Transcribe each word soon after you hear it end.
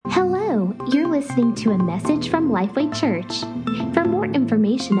You're listening to a message from Lifeway Church. For more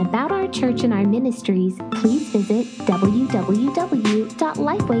information about our church and our ministries, please visit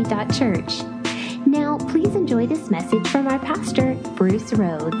www.lifeway.church. Now, please enjoy this message from our pastor, Bruce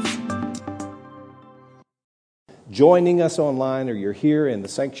Rhodes. Joining us online, or you're here in the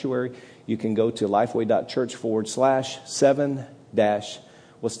sanctuary, you can go to lifeway.church/7-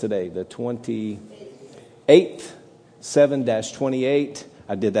 what's today? The 28th, 7-28.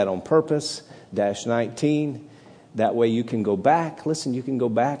 I did that on purpose, -19. That way you can go back. Listen, you can go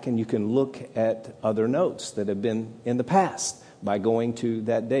back and you can look at other notes that have been in the past by going to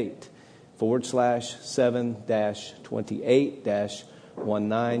that date.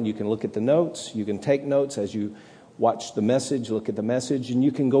 /7-28-19. You can look at the notes. You can take notes as you watch the message, look at the message, and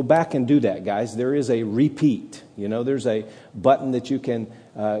you can go back and do that, guys. There is a repeat. You know, there's a button that you can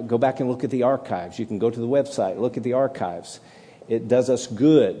go back and look at the archives. You can go to the website, look at the archives. It does us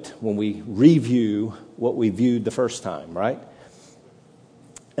good when we review what we viewed the first time, right?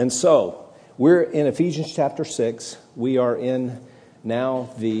 And so, we're in Ephesians chapter 6. We are in now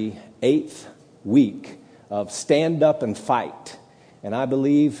the 8th week of Stand Up and Fight. And I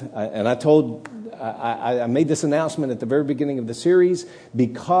believe, and I made this announcement at the very beginning of the series,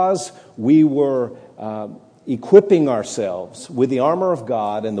 because we were equipping ourselves with the armor of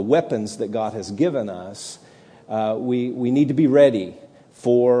God and the weapons that God has given us. We need to be ready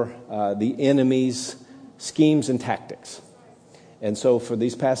for the enemy's schemes and tactics. And so for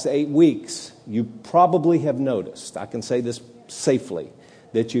these past 8 weeks, you probably have noticed, I can say this safely,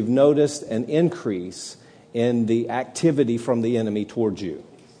 that you've noticed an increase in the activity from the enemy towards you,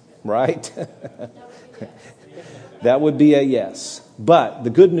 right? That would be a yes. But the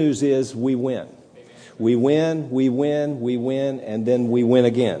good news is we win. We win, and then we win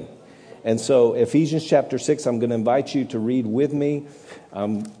again. And so Ephesians chapter 6, I'm going to invite you to read with me.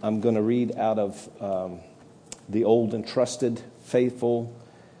 I'm going to read out of the old and trusted, faithful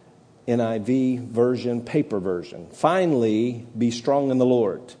NIV version, paper version. Finally, be strong in the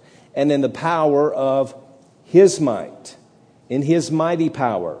Lord and in the power of His might, in His mighty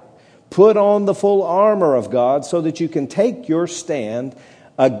power. Put on the full armor of God so that you can take your stand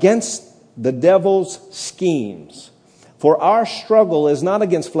against the devil's schemes. For our struggle is not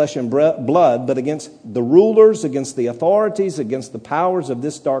against flesh and blood, but against the rulers, against the authorities, against the powers of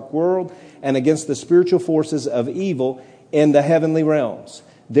this dark world, and against the spiritual forces of evil in the heavenly realms.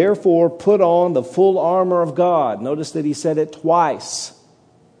 Therefore, put on the full armor of God. Notice that he said it twice.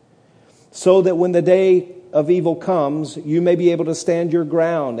 So that when the day of evil comes, you may be able to stand your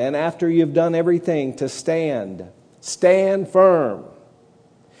ground. And after you've done everything to stand firm.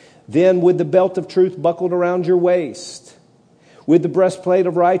 Then with the belt of truth buckled around your waist, with the breastplate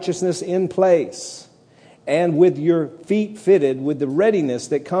of righteousness in place, and with your feet fitted with the readiness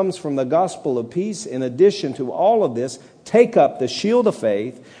that comes from the gospel of peace. In addition to all of this, take up the shield of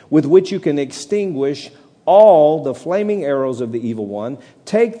faith with which you can extinguish all the flaming arrows of the evil one.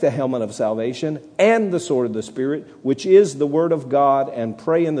 Take the helmet of salvation and the sword of the Spirit, which is the word of God, and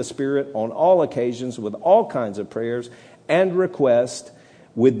pray in the Spirit on all occasions with all kinds of prayers and requests.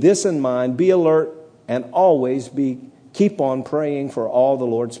 With this in mind, be alert and always keep on praying for all the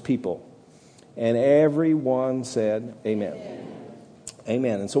Lord's people. And everyone said, Amen.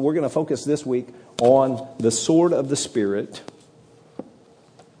 Amen. And so we're going to focus this week on the sword of the Spirit,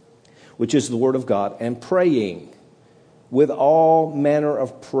 which is the Word of God, and praying with all manner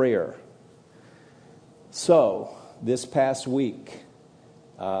of prayer. So, this past week,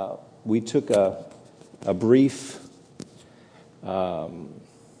 we took a brief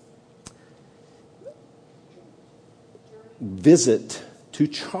visit to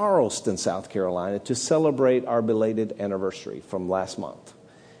Charleston, South Carolina, to celebrate our belated anniversary from last month.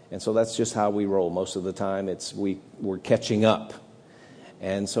 And so that's just how we roll most of the time. We're catching up.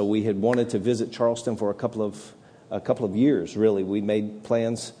 And so we had wanted to visit Charleston for a couple of years, really. We made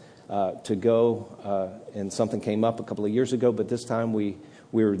plans to go, and something came up a couple of years ago, but this time we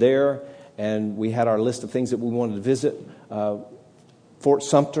were there, and we had our list of things that we wanted to visit. Fort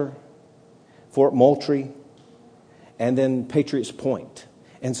Sumter, Fort Moultrie, and then Patriots Point.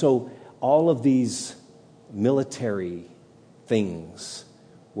 And so all of these military things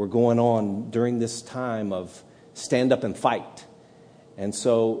were going on during this time of stand up and fight. And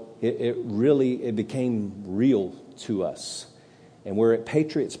so it became real to us. And we're at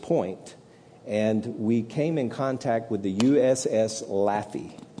Patriots Point, and we came in contact with the USS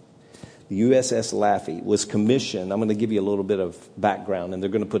Laffey. The USS Laffey was commissioned. I'm going to give you a little bit of background, and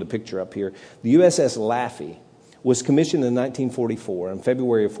they're going to put a picture up here. The USS Laffey was commissioned in 1944, in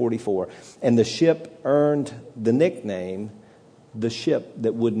February of 44, and the ship earned the nickname the ship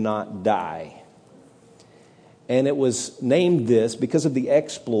that would not die. And it was named this because of the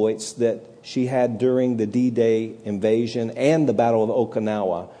exploits that she had during the D-Day invasion and the Battle of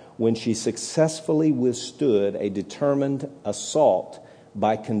Okinawa, when she successfully withstood a determined assault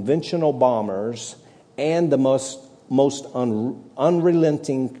by conventional bombers and the most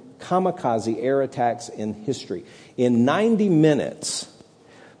unrelenting kamikaze air attacks in history. In 90 minutes,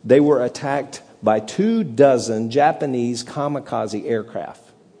 they were attacked by 24 Japanese kamikaze aircraft.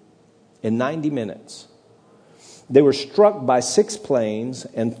 In 90 minutes. They were struck by 6 planes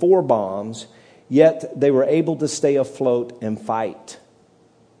and 4 bombs, yet they were able to stay afloat and fight.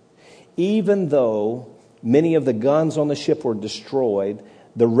 Even though many of the guns on the ship were destroyed,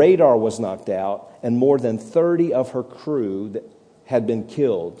 the radar was knocked out, and more than 30 of her crew had been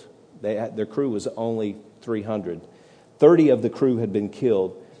killed. Their crew was only 300. 30 of the crew had been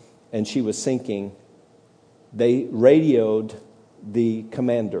killed, and she was sinking. They radioed the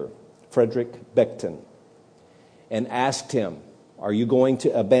commander, Frederick Beckton, and asked him, "Are you going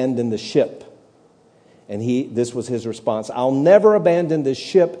to abandon the ship?" And this was his response: "I'll never abandon this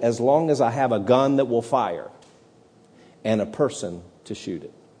ship as long as I have a gun that will fire and a person to shoot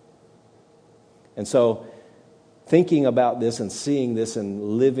it." And so, thinking about this and seeing this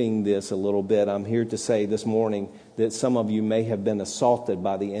and living this a little bit, I'm here to say this morning that some of you may have been assaulted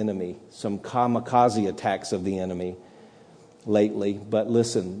by the enemy, some kamikaze attacks of the enemy lately. But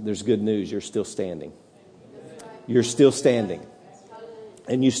listen, there's good news. You're still standing. You're still standing.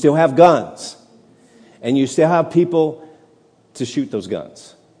 And you still have guns. And you still have people to shoot those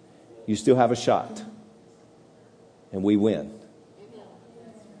guns. You still have a shot. And we win.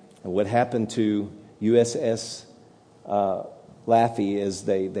 And what happened to USS Laffey is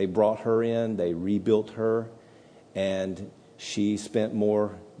they brought her in, they rebuilt her, and she spent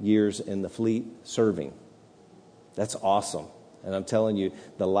more years in the fleet serving. That's awesome. And I'm telling you,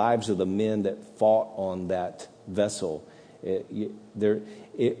 the lives of the men that fought on that vessel,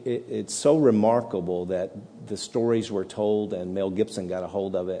 it's so remarkable that the stories were told, and Mel Gibson got a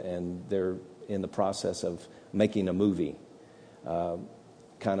hold of it, and they're in the process of making a movie,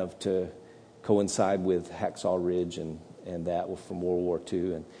 kind of to coincide with Hacksaw Ridge and that from World War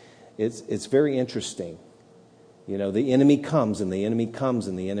II. And it's very interesting. You know, the enemy comes, and the enemy comes,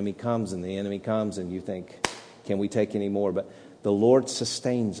 and the enemy comes, and the enemy comes, and you think, can we take any more? But the Lord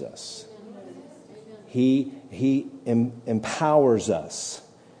sustains us. He empowers us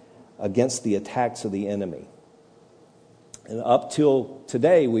against the attacks of the enemy. And up till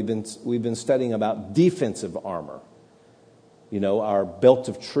today, we've been studying about defensive armor. You know, our belt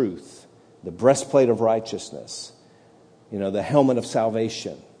of truth, the breastplate of righteousness, you know, the helmet of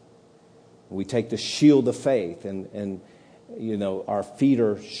salvation. We take the shield of faith, and you know, our feet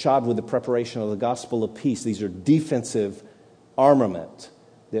are shod with the preparation of the gospel of peace. These are defensive armament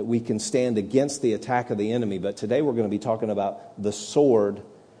that we can stand against the attack of the enemy. But today we're going to be talking about the sword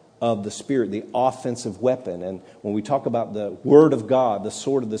of the Spirit, the offensive weapon. And when we talk about the Word of God, the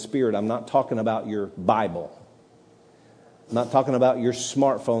sword of the Spirit, I'm not talking about your Bible. I'm not talking about your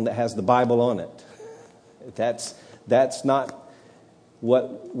smartphone that has the Bible on it. That's not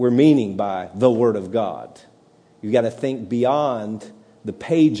what we're meaning by the Word of God. You've got to think beyond the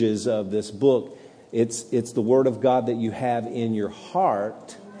pages of this book. It's the Word of God that you have in your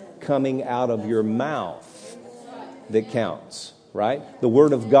heart coming out of your mouth that counts, right? The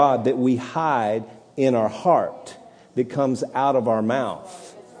Word of God that we hide in our heart that comes out of our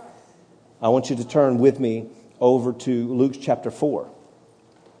mouth. I want you to turn with me over to Luke chapter 4.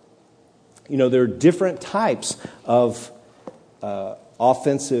 You know, there are different types of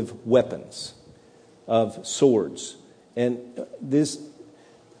offensive weapons, of swords. And this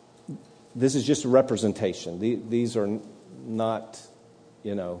is just a representation. These are not,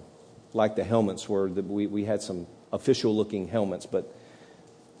 you know, like the helmets were. We had some official-looking helmets, but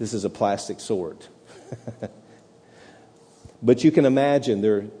this is a plastic sword. But you can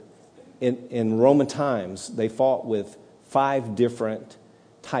imagine, in Roman times, they fought with 5 different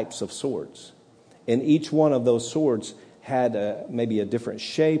types of swords. And each one of those swords had maybe a different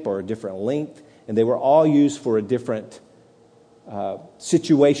shape or a different length, and they were all used for a different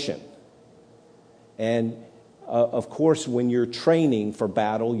situation. And of course, when you're training for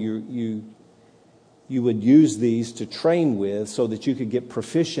battle, you would use these to train with so that you could get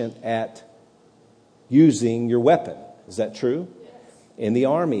proficient at using your weapon. Is that true? Yes. In the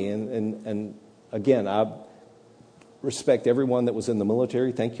Army, and again, I respect everyone that was in the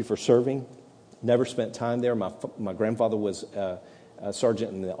military. Thank you for serving. Never spent time there. My grandfather was a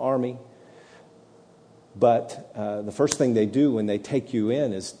sergeant in the Army. But the first thing they do when they take you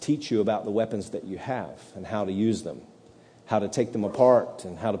in is teach you about the weapons that you have and how to use them, how to take them apart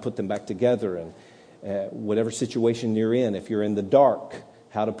and how to put them back together, and whatever situation you're in. If you're in the dark,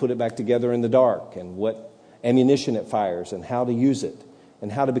 how to put it back together in the dark, and what ammunition it fires and how to use it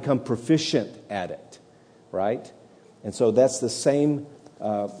and how to become proficient at it, right? And so that's the same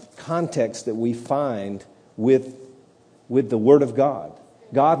context that we find with the Word of God.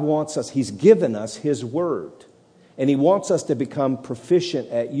 God wants us, He's given us His Word. And He wants us to become proficient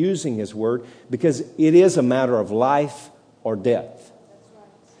at using His Word, because it is a matter of life or death.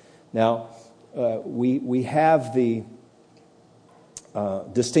 Now, we have the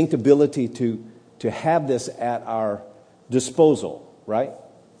distinct ability to have this at our disposal, right?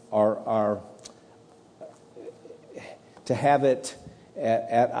 To have it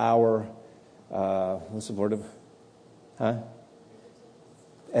at our what's the word of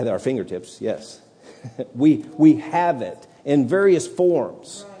at our fingertips. Yes. we have it in various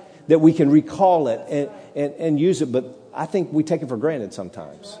forms that we can recall it and use it, but I think we take it for granted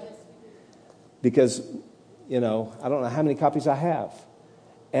sometimes, because I don't know how many copies I have,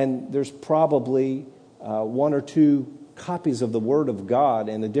 and there's probably one or two copies of the Word of God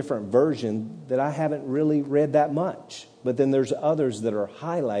in a different version that I haven't really read that much. But then there's others that are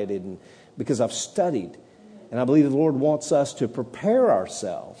highlighted, and because I've studied. And I believe the Lord wants us to prepare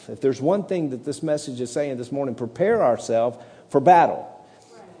ourselves. If there's one thing that this message is saying this morning, prepare ourselves for battle.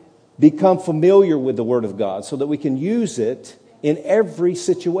 Become familiar with the Word of God so that we can use it in every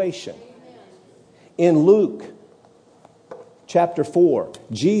situation. In Luke chapter 4,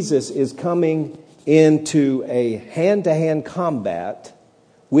 Jesus is coming into a hand-to-hand combat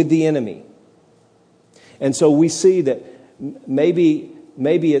with the enemy. And so we see that maybe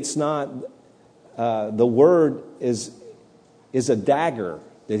it's not the word is a dagger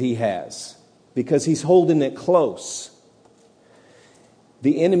that he has, because he's holding it close.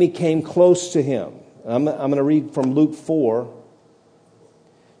 The enemy came close to him. I'm going to read from Luke 4,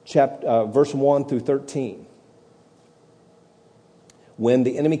 verse 1 through 13. When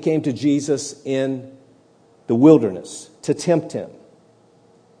the enemy came to Jesus in the wilderness to tempt him,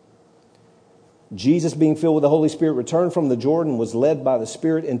 Jesus, being filled with the Holy Spirit, returned from the Jordan, was led by the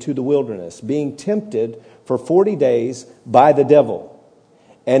Spirit into the wilderness, being tempted for 40 days by the devil.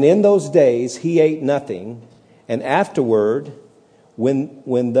 And in those days he ate nothing, and afterward,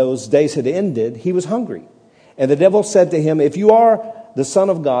 when those days had ended, he was hungry. And the devil said to him, "If you are the Son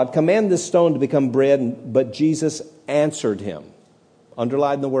of God, command this stone to become bread." But Jesus answered him.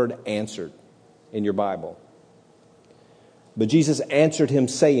 Underline the word answered in your Bible. But Jesus answered him,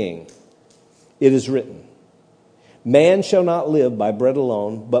 saying, "It is written, man shall not live by bread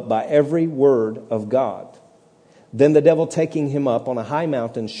alone, but by every word of God." Then the devil, taking him up on a high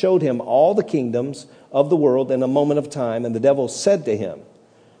mountain, showed him all the kingdoms of the world in a moment of time. And the devil said to him,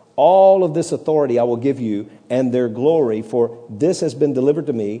 "All of this authority I will give you, and their glory, for this has been delivered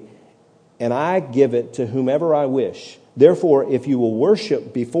to me, and I give it to whomever I wish. Therefore, if you will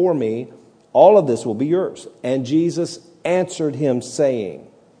worship before me, all of this will be yours." And Jesus answered him, saying,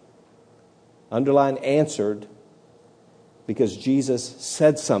 underline answered, because Jesus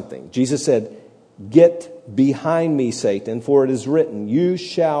said something. Jesus said, "Get behind me, Satan, for it is written, you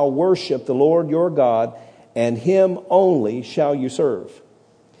shall worship the Lord your God, and him only shall you serve."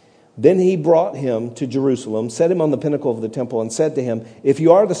 Then he brought him to Jerusalem, set him on the pinnacle of the temple, and said to him, "If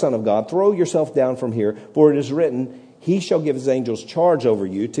you are the Son of God, throw yourself down from here, for it is written, he shall give his angels charge over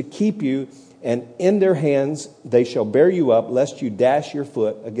you to keep you, and in their hands they shall bear you up, lest you dash your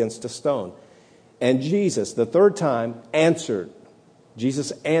foot against a stone." And Jesus, the third time, answered.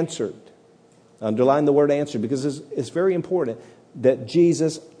 Jesus answered. Underline the word answered, because it's very important that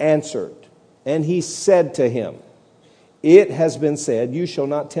Jesus answered. And he said to him, "It has been said, you shall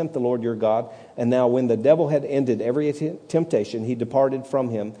not tempt the Lord your God." And now when the devil had ended every temptation, he departed from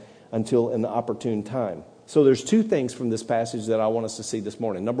him until an opportune time. So there's two things from this passage that I want us to see this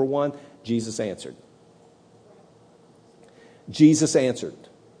morning. Number one, Jesus answered. Jesus answered.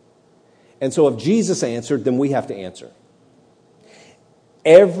 And so if Jesus answered, then we have to answer.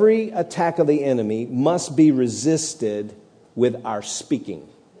 Every attack of the enemy must be resisted with our speaking.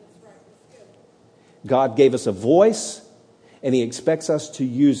 God gave us a voice, and he expects us to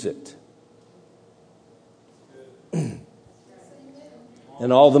use it. And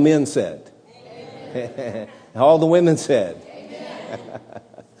all the men said. All the women said.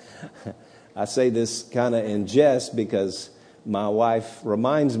 I say this kind of in jest because my wife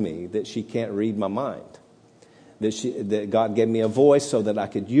reminds me that she can't read my mind. That God gave me a voice so that I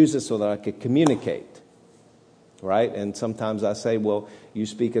could use it, so that I could communicate. Right? And sometimes I say, well, you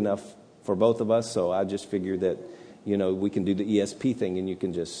speak enough for both of us, so I just figure that, we can do the ESP thing and you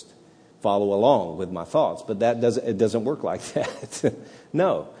can just follow along with my thoughts. But it doesn't work like that.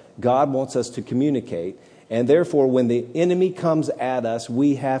 No, God wants us to communicate. And therefore, when the enemy comes at us,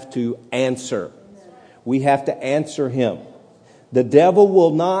 we have to answer. We have to answer him. The devil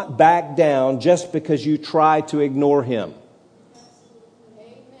will not back down just because you try to ignore him.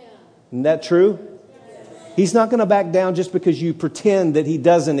 Isn't that true? He's not going to back down just because you pretend that he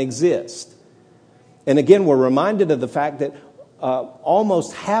doesn't exist. And again, we're reminded of the fact that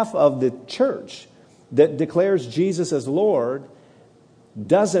almost half of the church that declares Jesus as Lord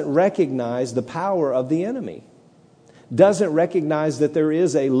doesn't recognize the power of the enemy. Doesn't recognize that there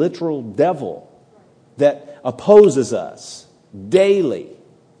is a literal devil that opposes us daily.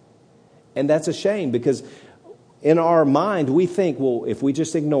 And that's a shame, because in our mind we think, well, if we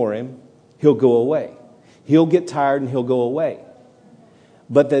just ignore him, he'll go away. He'll get tired and he'll go away.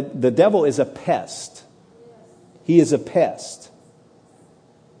 But the devil is a pest. He is a pest.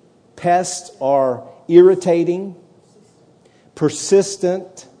 Pests are irritating,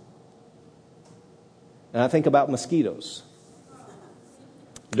 persistent. And I think about mosquitoes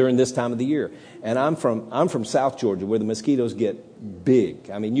during this time of the year. And I'm from South Georgia, where the mosquitoes get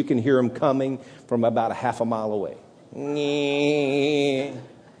big. I mean, you can hear them coming from about a half a mile away.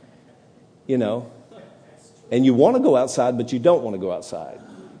 You know. And you want to go outside, but you don't want to go outside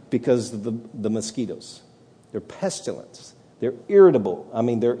because of the mosquitoes. They're pestilence. They're irritable. I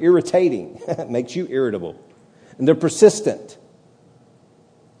mean, they're irritating. It makes you irritable. And they're persistent.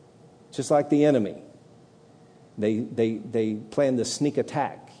 Just like the enemy. They plan this sneak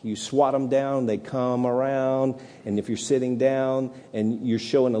attack. You swat them down, they come around, and if you're sitting down and you're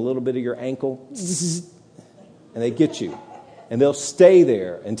showing a little bit of your ankle, and they get you. And they'll stay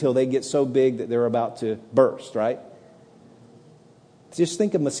there until they get so big that they're about to burst, right? Just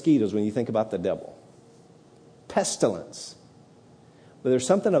think of mosquitoes when you think about the devil. Pestilence. But there's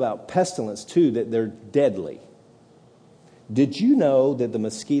something about pestilence, too, that they're deadly. Did you know that the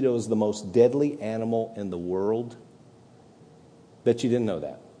mosquito is the most deadly animal in the world? Bet you didn't know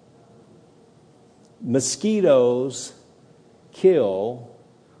that. Mosquitoes kill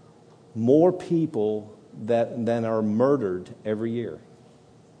more people than are murdered every year.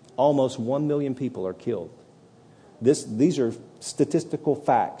 Almost 1 million people are killed. These are statistical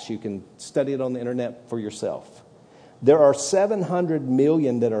facts. You can study it on the internet for yourself. There are 700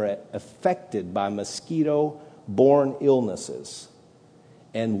 million that are affected by mosquito-borne illnesses,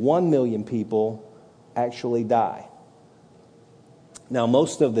 and 1 million people actually die. Now,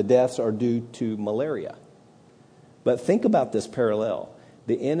 most of the deaths are due to malaria. But think about this parallel.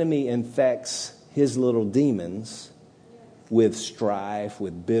 The enemy infects his little demons with strife,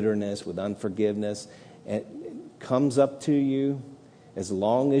 with bitterness, with unforgiveness, and comes up to you as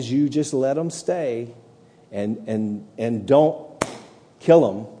long as you just let them stay and don't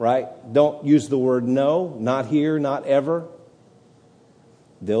kill them, right? Don't use the word no, not here, not ever.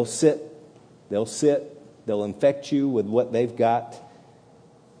 They'll sit, they'll infect you with what they've got,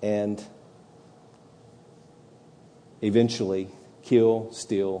 and eventually kill,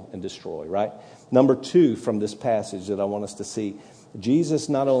 steal, and destroy, right? Number 2 from this passage that I want us to see, Jesus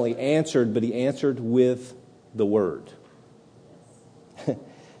not only answered, but he answered with the word.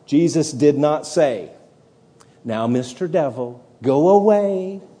 Jesus did not say, "Now, Mr. Devil, go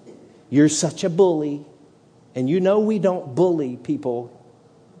away. You're such a bully." And you know we don't bully people,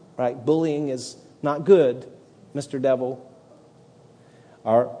 right? Bullying is not good, Mr. Devil.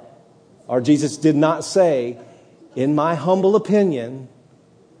 Our Jesus did not say, "In my humble opinion,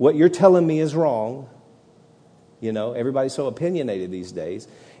 what you're telling me is wrong." You know, everybody's so opinionated these days.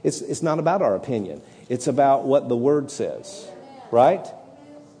 It's not about our opinion. It's about what the Word says, right?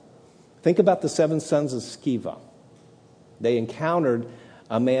 Think about the 7 sons of Sceva. They encountered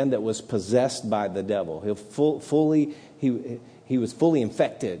a man that was possessed by the devil. He was fully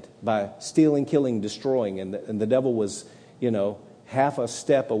infected by stealing, killing, destroying, and the devil was, half a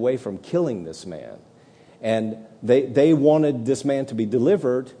step away from killing this man. And they wanted this man to be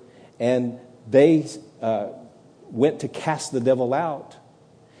delivered, and they went to cast the devil out.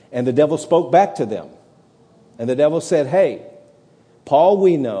 And the devil spoke back to them. And the devil said, "Hey, Paul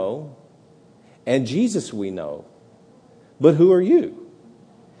we know, and Jesus we know, but who are you?"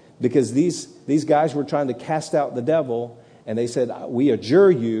 Because these guys were trying to cast out the devil, and they said, "We adjure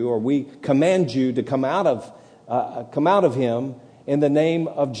you, or we command you to come out of him in the name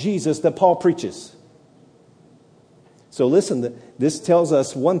of Jesus that Paul preaches." So listen, this tells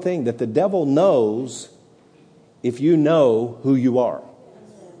us one thing, that the devil knows if you know who you are.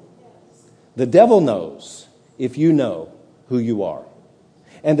 The devil knows if you know who you are.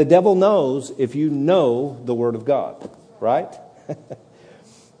 And the devil knows if you know the Word of God, right?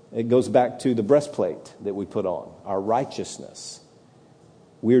 It goes back to the breastplate that we put on, our righteousness.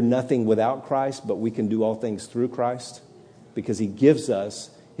 We're nothing without Christ, but we can do all things through Christ because he gives us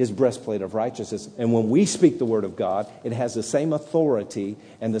his breastplate of righteousness. And when we speak the word of God, it has the same authority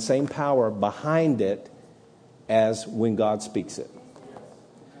and the same power behind it as when God speaks it.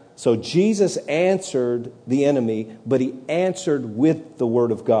 So Jesus answered the enemy, but he answered with the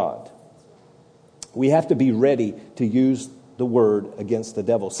word of God. We have to be ready to use the word against the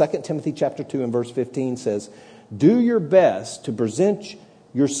devil. 2 Timothy chapter 2 and verse 15 says, "Do your best to present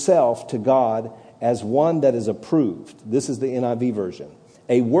yourself to God as one that is approved." This is the NIV version.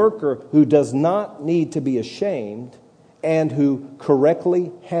 "A worker who does not need to be ashamed and who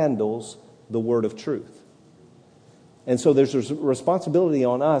correctly handles the word of truth." And so there's a responsibility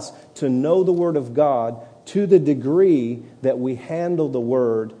on us to know the word of God to the degree that we handle the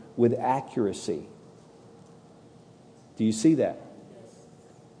word with accuracy. Do you see that?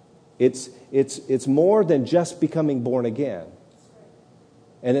 It's more than just becoming born again.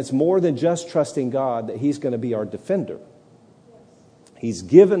 And it's more than just trusting God that he's going to be our defender. He's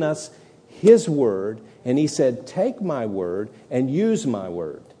given us his word, and he said, take my word and use my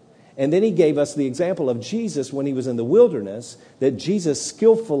word. And then he gave us the example of Jesus when he was in the wilderness, that Jesus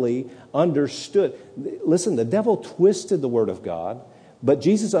skillfully understood. Listen, the devil twisted the word of God, but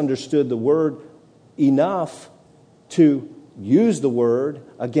Jesus understood the word enough to use the word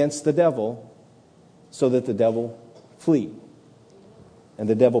against the devil so that the devil flee. And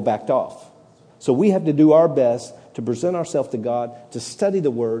the devil backed off. So we have to do our best to present ourselves to God, to study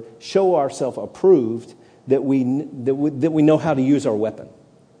the word, show ourselves approved, that we know how to use our weapon.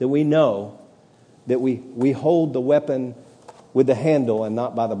 That we know that we hold the weapon with the handle and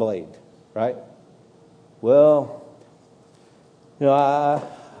not by the blade. Right? Well, you know,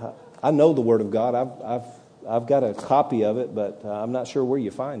 I know the word of God. I've got a copy of it, but I'm not sure where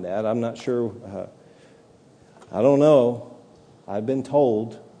you find that. I'm not sure. I don't know. I've been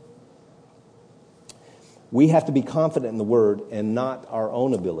told. We have to be confident in the word and not our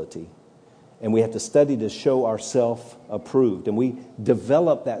own ability. And we have to study to show ourselves approved. And we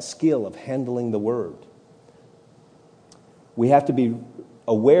develop that skill of handling the word. We have to be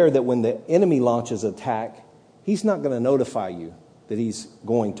aware that when the enemy launches an attack, he's not going to notify you that he's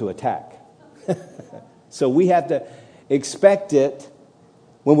going to attack. So we have to expect it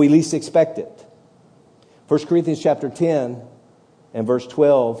when we least expect it. 1 Corinthians chapter 10 and verse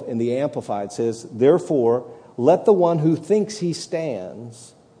 12 in the Amplified says, "Therefore, let the one who thinks he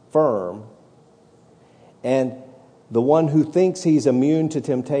stands firm and the one who thinks he's immune to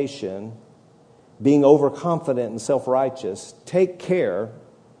temptation, being overconfident and self-righteous, take care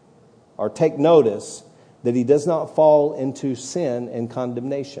or take notice that he does not fall into sin and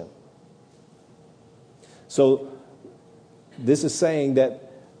condemnation." So this is saying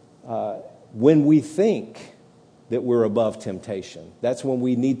that when we think that we're above temptation, that's when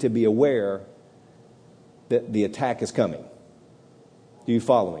we need to be aware that the attack is coming. Do you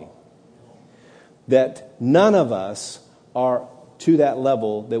follow me? That none of us are to that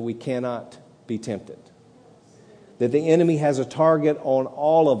level that we cannot be tempted. That the enemy has a target on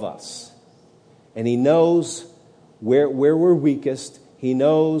all of us. And he knows where we're weakest. He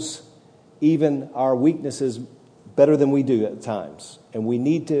knows even our weaknesses better than we do at times. And we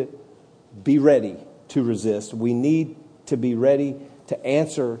need to be ready to resist. We need to be ready to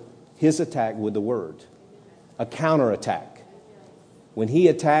answer his attack with the word. A counterattack. When he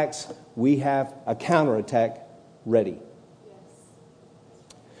attacks, we have a counterattack ready.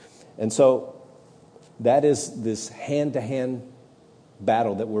 And so that is this hand-to-hand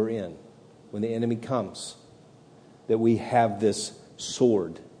battle that we're in. When the enemy comes, that we have this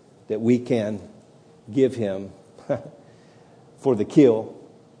sword that we can give him for the kill.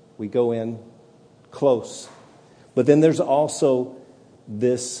 We go in close. But then there's also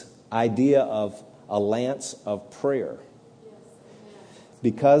this idea of a lance of prayer.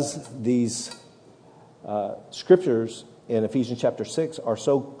 Because these scriptures in Ephesians chapter 6 are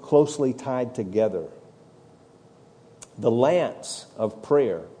so closely tied together. The lance of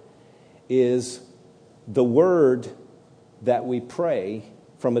prayer is the word that we pray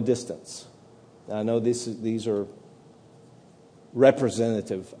from a distance. Now, I know these are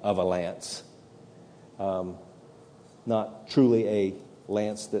representative of a lance. Not truly a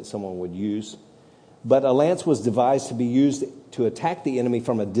lance that someone would use. But a lance was devised to be used to attack the enemy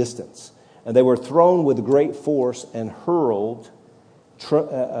from a distance. And they were thrown with great force and hurled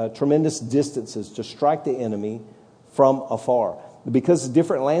tremendous distances to strike the enemy from afar. Because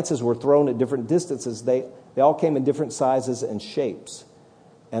different lances were thrown at different distances, they all came in different sizes and shapes.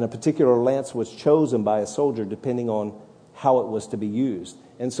 And a particular lance was chosen by a soldier depending on how it was to be used.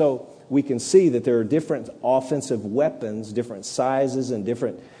 And so we can see that there are different offensive weapons, different sizes and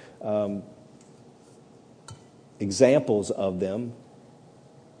different examples of them.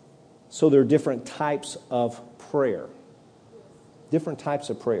 So there are different types of prayer. Different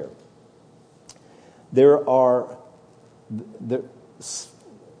types of prayer. There are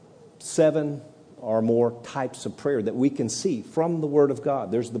 7 or more types of prayer that we can see from the Word of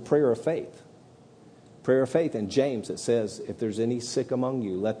God. There's the prayer of faith. Prayer of faith in James, it says, if there's any sick among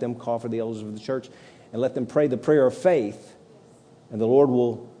you, let them call for the elders of the church and let them pray the prayer of faith, and the Lord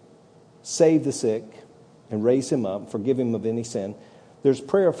will save the sick and raise him up, forgive him of any sin. There's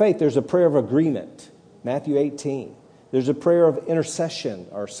prayer of faith. There's a prayer of agreement, Matthew 18. There's a prayer of intercession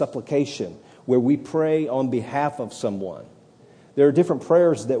or supplication where we pray on behalf of someone. There are different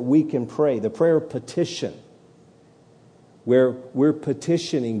prayers that we can pray. The prayer of petition, where we're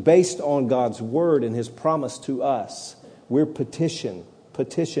petitioning based on God's word and His promise to us. We're petitioning.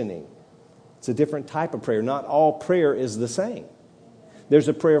 It's a different type of prayer. Not all prayer is the same. There's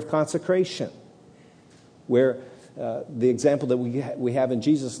a prayer of consecration, where the example that we have in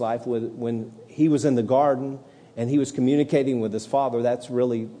Jesus' life, when He was in the garden and He was communicating with His Father, that's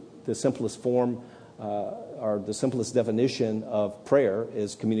really the simplest form or the simplest definition of prayer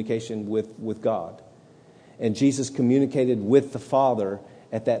is communication with God. And Jesus communicated with the Father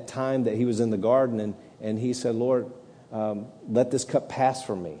at that time that He was in the garden, and He said, Lord, let this cup pass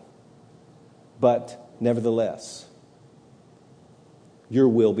from me. But nevertheless, your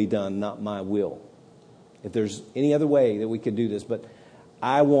will be done, not my will. If there's any other way that we could do this, but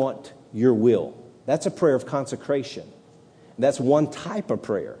I want your will. That's a prayer of consecration. That's one type of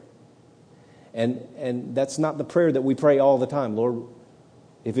prayer. And that's not the prayer that we pray all the time. Lord,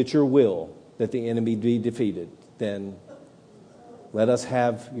 if it's your will that the enemy be defeated, then let us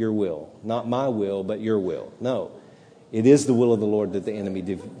have your will. Not my will, but your will. No, it is the will of the Lord that the enemy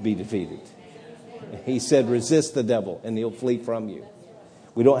be defeated. He said, resist the devil and he'll flee from you.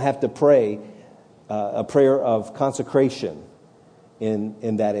 We don't have to pray a prayer of consecration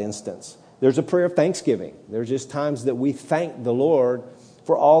in that instance. There's a prayer of thanksgiving. There's just times that we thank the Lord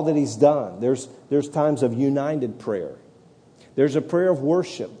for all that He's done. There's times of united prayer. There's a prayer of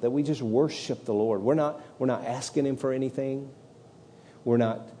worship that we just worship the Lord. We're not asking Him for anything. We're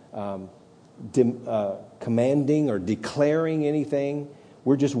not commanding or declaring anything.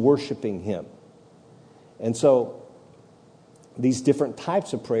 We're just worshiping Him. And so these different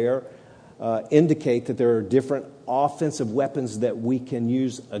types of prayer indicate that there are different offensive weapons that we can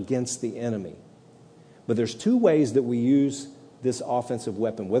use against the enemy. But there's 2 ways that we use this offensive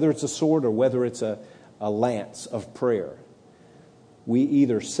weapon, whether it's a sword or whether it's a lance of prayer. We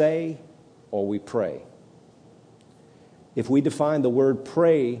either say or we pray. If we define the word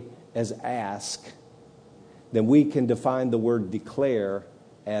pray as ask, then we can define the word declare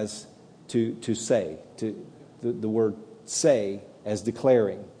as to say. The word say as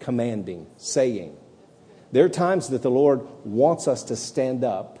declaring, commanding, saying. There are times that the Lord wants us to stand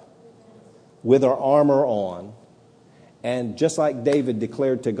up with our armor on, and just like David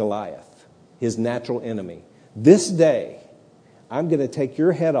declared to Goliath, his natural enemy, this day I'm going to take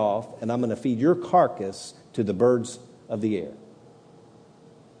your head off and I'm going to feed your carcass to the birds of the air.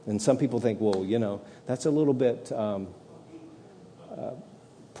 And some people think, well, that's a little bit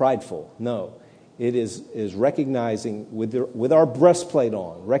prideful. No, it is recognizing with our breastplate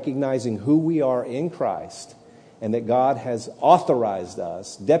on, recognizing who we are in Christ, and that God has authorized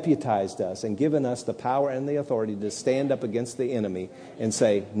us, deputized us, and given us the power and the authority to stand up against the enemy and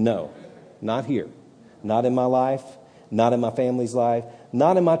say, no, not here, not in my life, not in my family's life,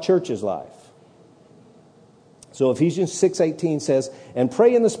 not in my church's life. So Ephesians 6:18 says, and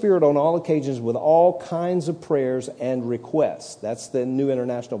pray in the Spirit on all occasions with all kinds of prayers and requests. That's the New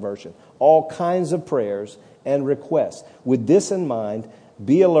International Version. All kinds of prayers and requests. With this in mind,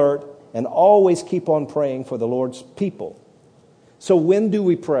 be alert and always keep on praying for the Lord's people. So when do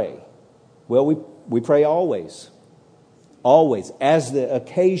we pray? Well, we pray always. Always. As the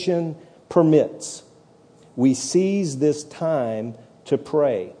occasion permits. We seize this time to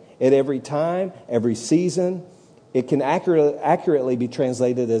pray. At every time, every season, it can accurately be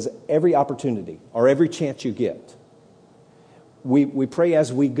translated as every opportunity or every chance you get. We pray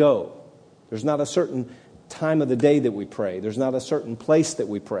as we go. There's not a certain time of the day that we pray. There's not a certain place that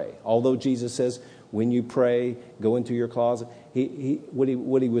we pray. Although Jesus says, when you pray, go into your closet. What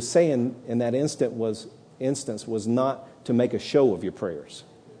he was saying in that instance was not to make a show of your prayers.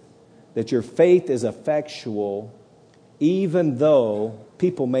 That your faith is effectual even though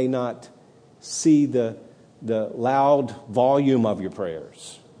people may not see the loud volume of your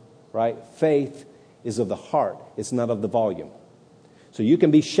prayers. Right? Faith is of the heart. It's not of the volume. So you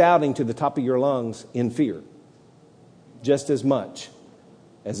can be shouting to the top of your lungs in fear just as much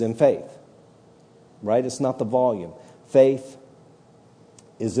as in faith. Right? It's not the volume. Faith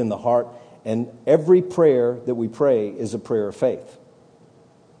is in the heart. And every prayer that we pray is a prayer of faith.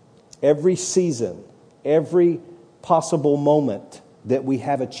 Every season, every possible moment that we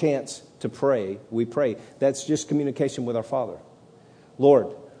have a chance to pray, we pray. That's just communication with our Father. Lord,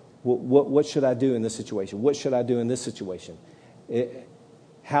 what should I do in this situation? What should I do in this situation?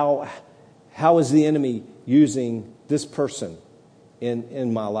 How is the enemy using this person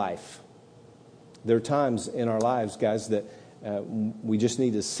in my life? There are times in our lives, guys, that we just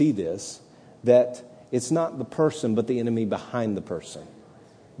need to see this, that it's not the person, but the enemy behind the person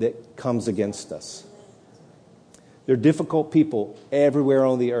that comes against us. There are difficult people everywhere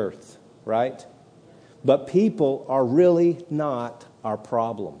on the earth, right? But people are really not our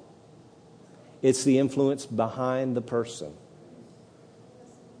problem. It's the influence behind the person,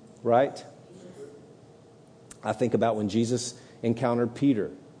 right? I think about when Jesus encountered Peter,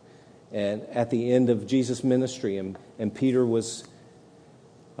 and at the end of Jesus' ministry, and Peter was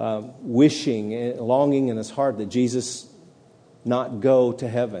wishing and longing in his heart that Jesus not go to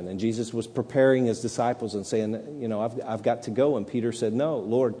heaven. And Jesus was preparing his disciples and saying, I've got to go. And Peter said, no,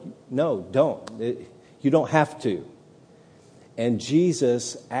 Lord, no, don't. You don't have to. And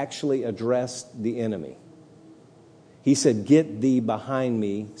Jesus actually addressed the enemy. He said, get thee behind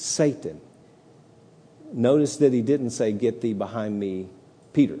me, Satan. Notice that he didn't say, get thee behind me,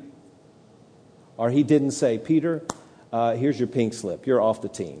 Peter. Or he didn't say, Peter, here's your pink slip. You're off the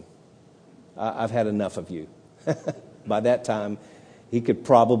team. I've had enough of you. By that time, he could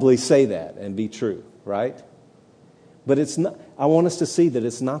probably say that and be true, right? But it's not. I want us to see that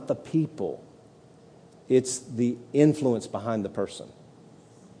it's not the people. It's the influence behind the person.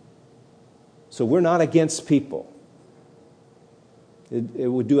 So we're not against people. It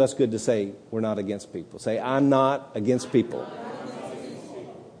would do us good to say we're not against people. Say, I'm not against people.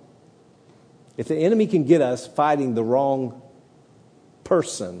 If the enemy can get us fighting the wrong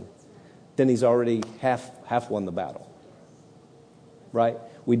person, then he's already half won the battle. Right?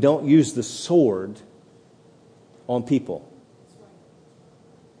 We don't use the sword on people.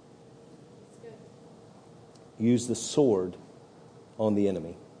 Use the sword on the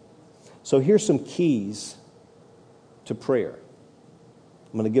enemy. So here's some keys to prayer.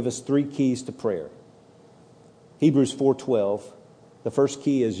 I'm going to give us 3 keys to prayer. Hebrews 4:12. The first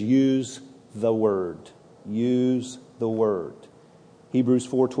key is use the word. Use the word. Hebrews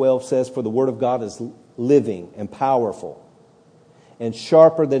 4:12 says, for the word of God is living and powerful and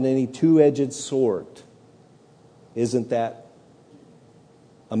sharper than any two-edged sword. Isn't that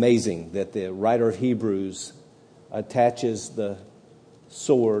amazing that the writer of Hebrews attaches the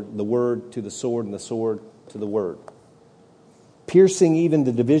sword, the word to the sword, and the sword to the word? Piercing even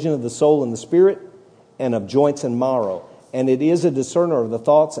the division of the soul and the spirit, and of joints and marrow. And it is a discerner of the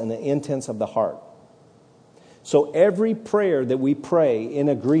thoughts and the intents of the heart. So every prayer that we pray in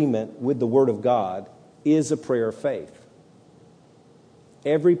agreement with the Word of God is a prayer of faith.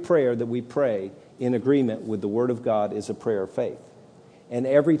 Every prayer that we pray in agreement with the Word of God is a prayer of faith. And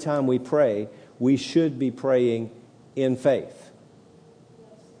every time we pray, we should be praying in faith,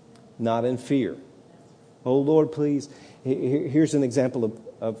 not in fear. Oh, Lord, please. Here's an example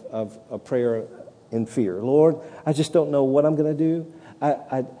of a prayer in fear. Lord, I just don't know what I'm going to do.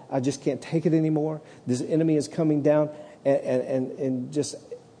 I just can't take it anymore. This enemy is coming down and just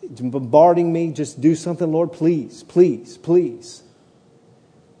bombarding me. Just do something, Lord, please, please, please.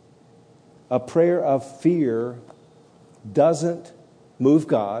 A prayer of fear doesn't move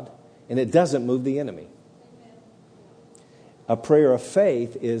God, and it doesn't move the enemy. A prayer of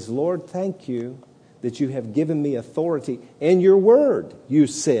faith is, Lord, thank you that you have given me authority. And your word, you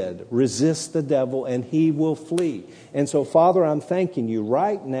said, resist the devil and he will flee. And so, Father, I'm thanking you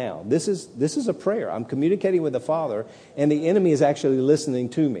right now. This is a prayer. I'm communicating with the Father, and the enemy is actually listening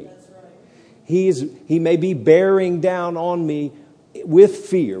to me. He may be bearing down on me with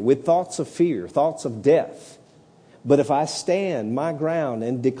fear, with thoughts of fear, thoughts of death. But if I stand my ground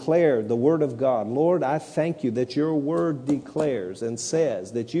and declare the word of God, Lord, I thank you that your word declares and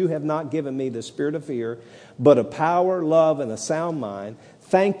says that you have not given me the spirit of fear, but of power, love, and a sound mind.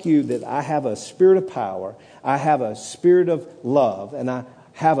 Thank you that I have a spirit of power, I have a spirit of love, and I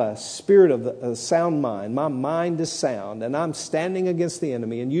have a spirit of a sound mind. My mind is sound, and I'm standing against the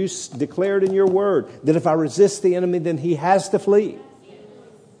enemy. And you declared in your word that if I resist the enemy, then he has to flee.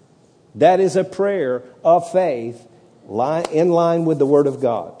 That is a prayer of faith in line with the Word of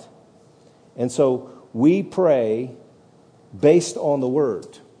God. And so we pray based on the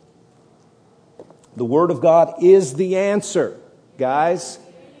Word. The Word of God is the answer, guys.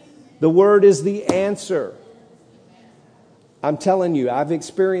 The Word is the answer. I'm telling you, I've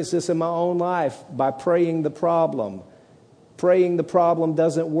experienced this in my own life by praying the problem. Praying the problem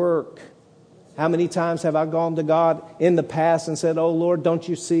doesn't work. How many times have I gone to God in the past and said, "Oh Lord, don't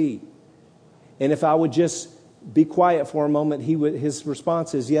you see?" And if I would just be quiet for a moment, his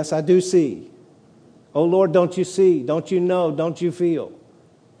response is, "Yes, I do see." "Oh Lord, don't you see? Don't you know? Don't you feel?"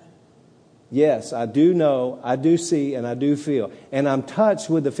 Yes, I do know, I do see, and I do feel. And I'm touched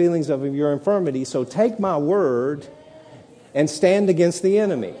with the feelings of your infirmity. So take my word and stand against the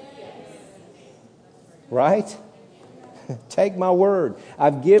enemy. Right? Take my word.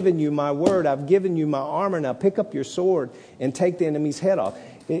 I've given you my word. I've given you my armor. Now pick up your sword and take the enemy's head off.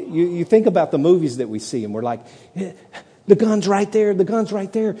 You think about the movies that we see, and we're like, the gun's right there. The gun's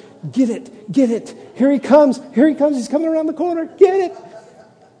right there. Get it. Get it. Here he comes. Here he comes. He's coming around the corner. Get it.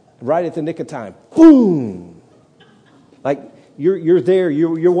 Right at the nick of time. Boom. Like you're there.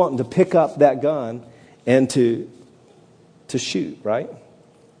 You're wanting to pick up that gun and to shoot, right?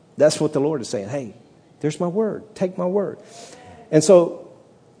 That's what the Lord is saying. Hey, there's my word. Take my word. And so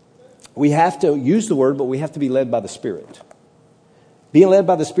we have to use the word, but we have to be led by the Spirit. Being led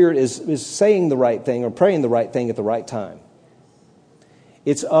by the Spirit is saying the right thing or praying the right thing at the right time.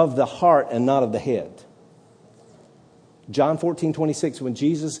 It's of the heart and not of the head. John 14:26, when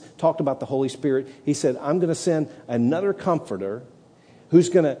Jesus talked about the Holy Spirit, he said, "I'm going to send another comforter who's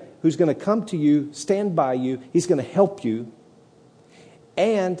going to come to you, stand by you. He's going to help you.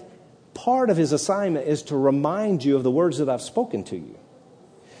 And part of his assignment is to remind you of the words that I've spoken to you."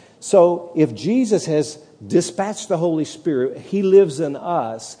 So if Jesus has dispatched the Holy Spirit, he lives in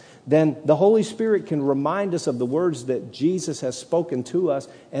us, then the Holy Spirit can remind us of the words that Jesus has spoken to us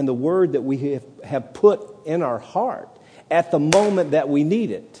and the word that we have put in our heart at the moment that we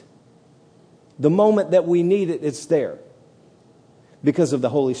need it. The moment that we need it, it's there because of the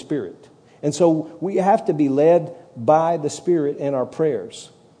Holy Spirit. And so we have to be led by the Spirit in our prayers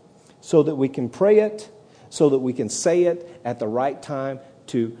so that we can pray it, so that we can say it at the right time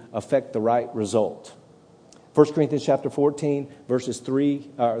to affect the right result. 1 Corinthians chapter 14, verses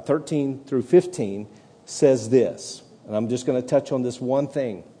 13 through 15 says this. And I'm just going to touch on this one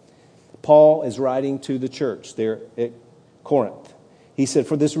thing. Paul is writing to the church there at Corinth. He said,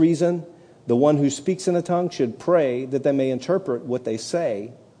 "For this reason, the one who speaks in a tongue should pray that they may interpret what they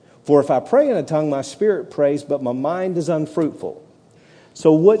say. For if I pray in a tongue, my spirit prays, but my mind is unfruitful.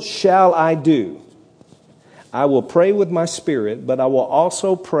 So what shall I do? I will pray with my spirit, but I will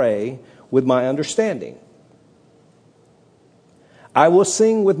also pray with my understanding. I will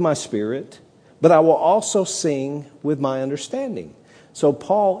sing with my spirit, but I will also sing with my understanding." So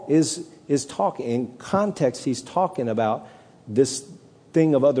Paul is talking, in context, he's talking about this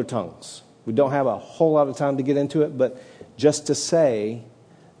thing of other tongues. We don't have a whole lot of time to get into it, but just to say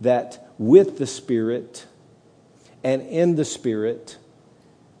that with the Spirit and in the Spirit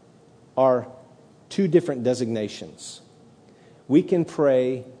are two different designations. We can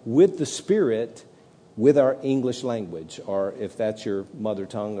pray with the Spirit with our English language, or if that's your mother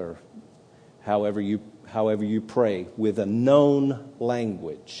tongue, or however you pray with a known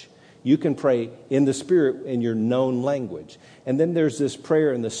language. You can pray in the Spirit in your known language. And then there's this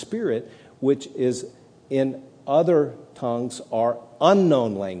prayer in the Spirit, which is in other tongues or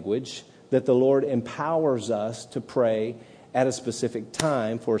unknown language that the Lord empowers us to pray at a specific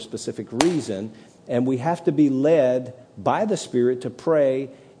time for a specific reason. And we have to be led by the Spirit to pray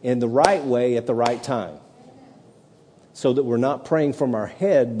in the right way at the right time. So that we're not praying from our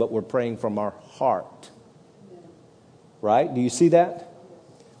head, but we're praying from our heart. Right? Do you see that?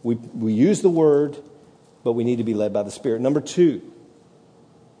 We use the word, but we need to be led by the Spirit. Number 2,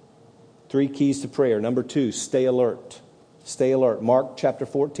 3 keys to prayer. Number 2, stay alert. Stay alert. Mark chapter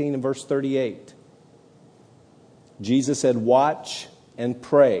 14 and verse 38. Jesus said, "Watch and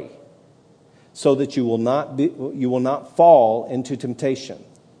pray, so that you will not fall into temptation.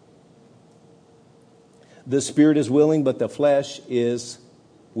 The spirit is willing, but the flesh is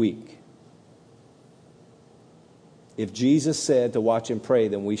weak." If Jesus said to watch and pray,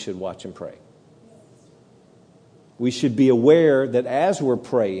 then we should watch and pray. We should be aware that as we're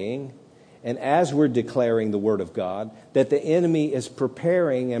praying and as we're declaring the Word of God, that the enemy is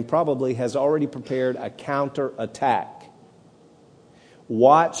preparing and probably has already prepared a counterattack.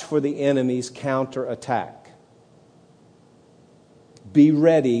 Watch for the enemy's counterattack. Be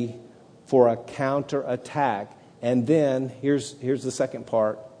ready for a counterattack. And then, here's the second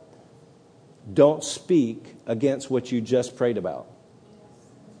part. Don't speak against what you just prayed about.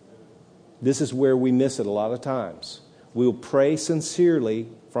 This is where we miss it a lot of times. We'll pray sincerely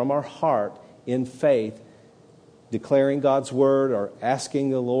from our heart in faith, declaring God's word or asking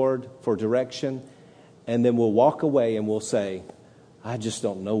the Lord for direction, and then we'll walk away and we'll say, I just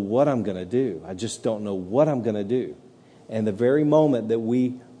don't know what I'm going to do. I just don't know what I'm going to do. And the very moment that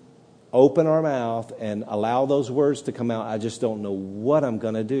we open our mouth and allow those words to come out, I just don't know what I'm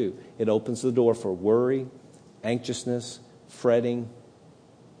going to do, it opens the door for worry, anxiousness, fretting,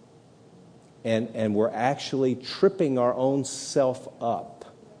 and we're actually tripping our own self up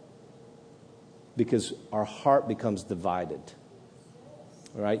because our heart becomes divided.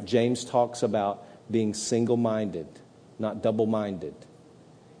 All right? James talks about being single-minded, not double-minded.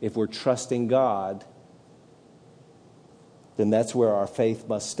 If we're trusting God, then that's where our faith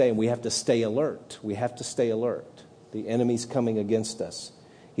must stay. And we have to stay alert. We have to stay alert. The enemy's coming against us.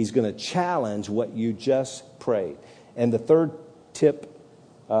 He's going to challenge what you just prayed. And the third tip,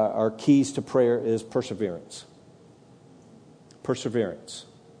 our keys to prayer, is perseverance. Perseverance.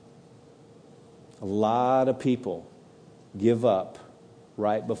 A lot of people give up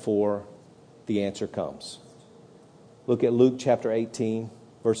right before the answer comes. Look at Luke chapter 18,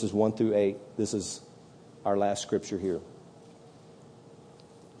 verses 1 through 8. This is our last scripture here.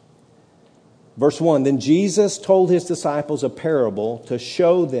 Verse 1, then Jesus told his disciples a parable to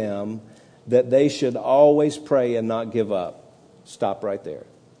show them that they should always pray and not give up. Stop right there.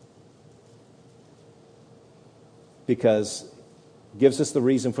 Because it gives us the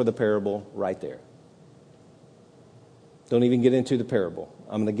reason for the parable right there. Don't even get into the parable.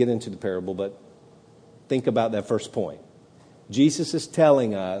 I'm going to get into the parable, but think about that first point. Jesus is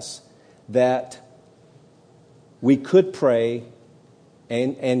telling us that we could pray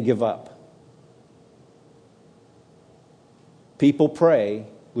and give up. People pray,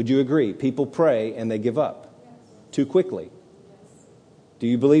 would you agree? People pray and they give up too quickly. Do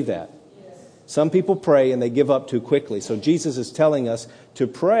you believe that? Some people pray and they give up too quickly. So Jesus is telling us to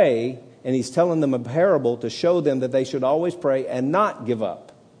pray, and he's telling them a parable to show them that they should always pray and not give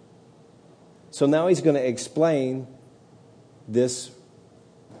up. So now he's going to explain this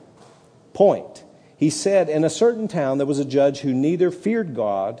point. He said, in a certain town there was a judge who neither feared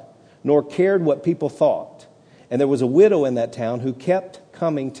God nor cared what people thought. And there was a widow in that town who kept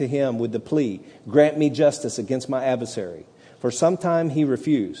coming to him with the plea, grant me justice against my adversary. For some time he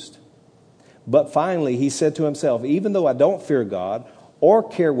refused. But finally he said to himself, even though I don't fear God or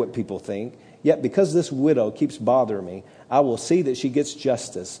care what people think, yet because this widow keeps bothering me, I will see that she gets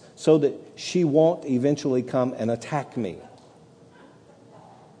justice so that she won't eventually come and attack me.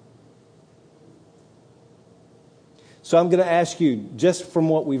 So I'm going to ask you, just from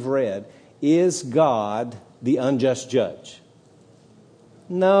what we've read, is God the unjust judge?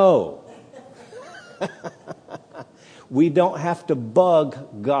 No. We don't have to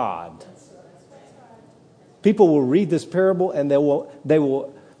bug God. People will read this parable and they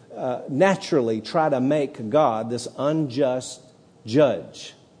will naturally try to make God this unjust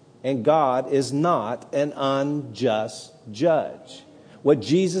judge. And God is not an unjust judge. What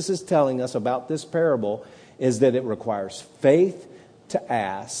Jesus is telling us about this parable is that it requires faith to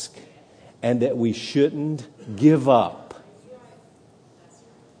ask and that we shouldn't give up.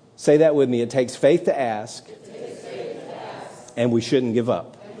 Say that with me. It takes faith to ask, and we shouldn't give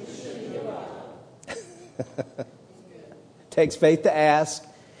up. Takes faith to ask,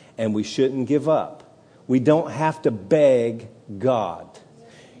 and we shouldn't give up. We don't have to beg God.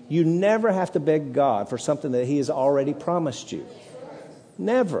 You never have to beg God for something that he has already promised you.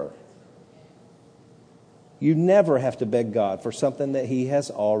 Never. You never have to beg God for something that he has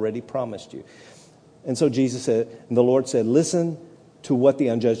already promised you. And so Jesus said, and the Lord said, listen to what the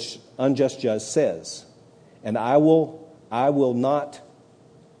unjust judge says. And I will not,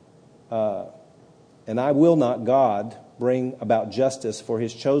 God, bring about justice for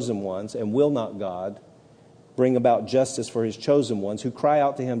his chosen ones, and will not God bring about justice for his chosen ones who cry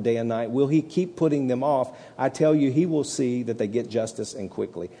out to him day and night? Will he keep putting them off? I tell you, he will see that they get justice and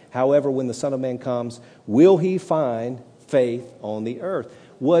quickly. However, when the Son of Man comes, will he find faith on the earth?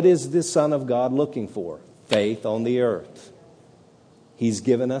 What is the Son of God looking for? Faith on the earth. He's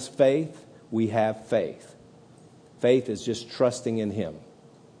given us faith. We have faith. Faith is just trusting in him.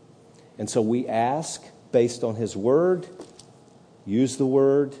 And so we ask based on his word. Use the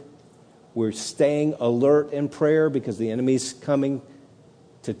word. We're staying alert in prayer because the enemy's coming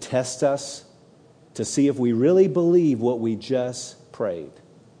to test us, to see if we really believe what we just prayed.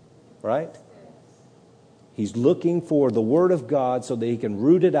 Right? He's looking for the word of God so that he can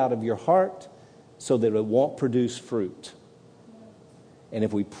root it out of your heart so that it won't produce fruit. And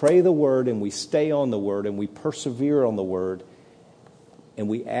if we pray the word and we stay on the word and we persevere on the word and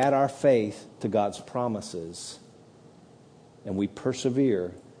we add our faith to God's promises and we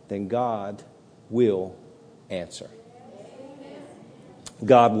persevere, then God will answer.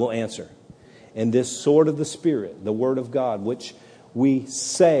 God will answer. And this sword of the Spirit, the Word of God, which we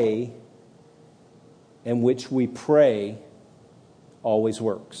say and which we pray, always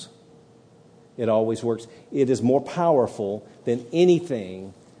works. It always works. It is more powerful than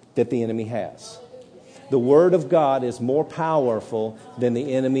anything that the enemy has. The Word of God is more powerful than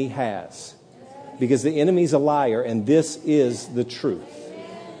the enemy has. Because the enemy's a liar, and this is the truth.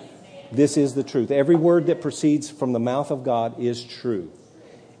 This is the truth. Every word that proceeds from the mouth of God is true.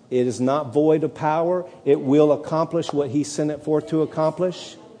 It is not void of power. It will accomplish what He sent it forth to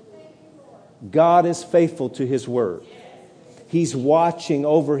accomplish. God is faithful to His Word. He's watching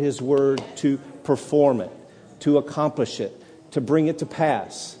over His Word to perform it, to accomplish it, to bring it to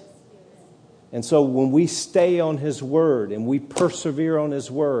pass. And so when we stay on His Word and we persevere on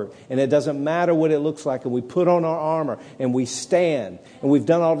His Word, and it doesn't matter what it looks like, and we put on our armor and we stand, and we've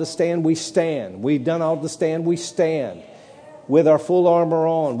done all to stand, we stand. We've done all to stand, we stand. With our full armor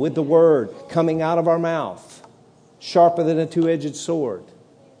on, with the Word coming out of our mouth, sharper than a two-edged sword.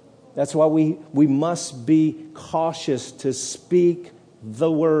 That's why we must be cautious to speak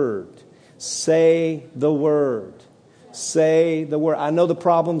the Word. Say the Word. Say the Word. I know the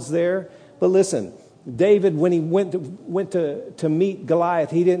problem's there, but listen, David, when he went to meet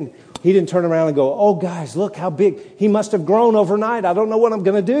Goliath, he didn't turn around and go, "Oh, guys, look how big. He must have grown overnight. I don't know what I'm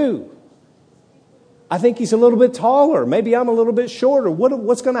going to do. I think he's a little bit taller. Maybe I'm a little bit shorter.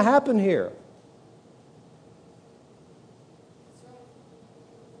 What's going to happen here?"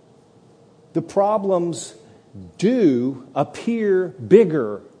 The problems do appear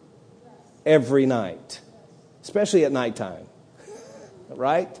bigger every night, especially at nighttime,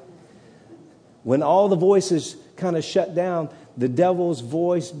 right? When all the voices kind of shut down, the devil's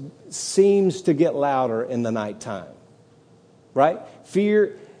voice seems to get louder in the nighttime, right?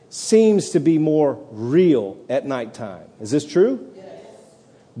 Fear seems to be more real at nighttime. Is this true? Yes.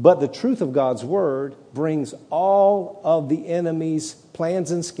 But the truth of God's Word brings all of the enemy's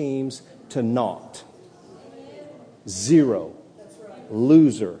plans and schemes to naught. Zero.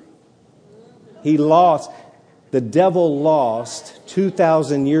 Loser. He lost. The devil lost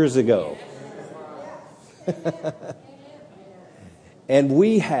 2,000 years ago. And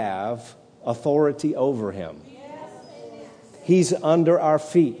we have authority over him. He's under our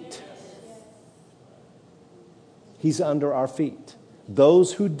feet. He's under our feet.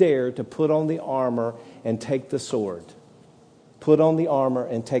 Those who dare to put on the armor and take the sword. Put on the armor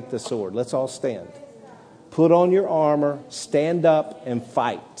and take the sword. Let's all stand. Put on your armor, stand up and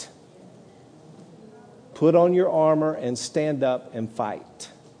fight. Put on your armor and stand up and fight.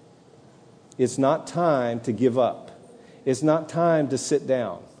 It's not time to give up. It's not time to sit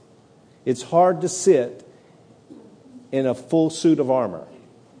down. It's hard to sit in a full suit of armor.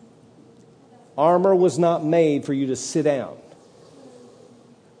 Armor was not made for you to sit down.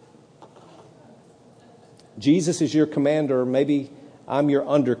 Jesus is your commander. Maybe I'm your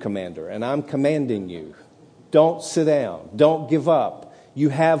under commander and I'm commanding you. Don't sit down. Don't give up. You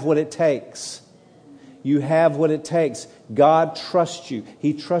have what it takes. You have what it takes. God trusts you.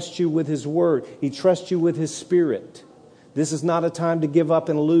 He trusts you with His Word. He trusts you with His Spirit. This is not a time to give up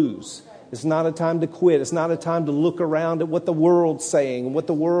and lose. It's not a time to quit. It's not a time to look around at what the world's saying and what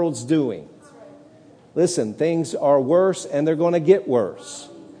the world's doing. Listen, things are worse and they're going to get worse.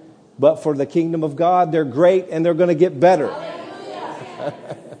 But for the kingdom of God, they're great and they're going to get better.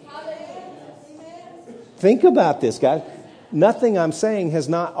 Think about this, guys. Nothing I'm saying has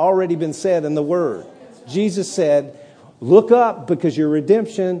not already been said in the Word. Jesus said, look up because your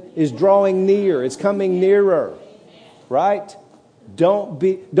redemption is drawing near. It's coming nearer. Right? Don't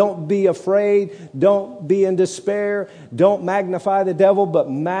be afraid. Don't be in despair. Don't magnify the devil, but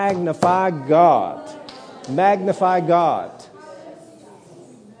magnify God. Magnify God.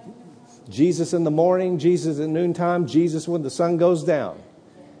 Jesus in the morning, Jesus at noontime, Jesus when the sun goes down.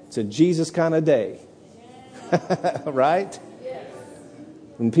 It's a Jesus kind of day. Right?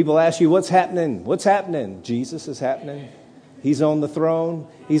 When people ask you, what's happening? What's happening? Jesus is happening. He's on the throne.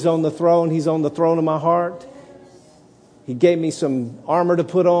 He's on the throne. He's on the throne of my heart. He gave me some armor to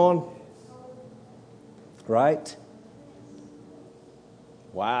put on. Right?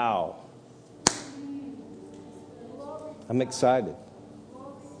 Wow. I'm excited.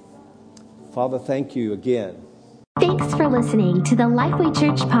 Father, thank you again. Thanks for listening to the Lifeway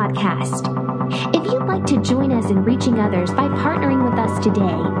Church podcast. If you'd like to join us in reaching others by partnering with us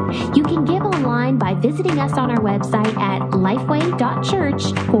today, you can give online by visiting us on our website at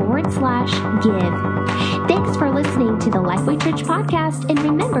lifeway.church/give. Thanks for listening to the Lifeway Church podcast, and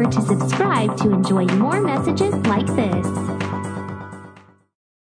remember to subscribe to enjoy more messages like this.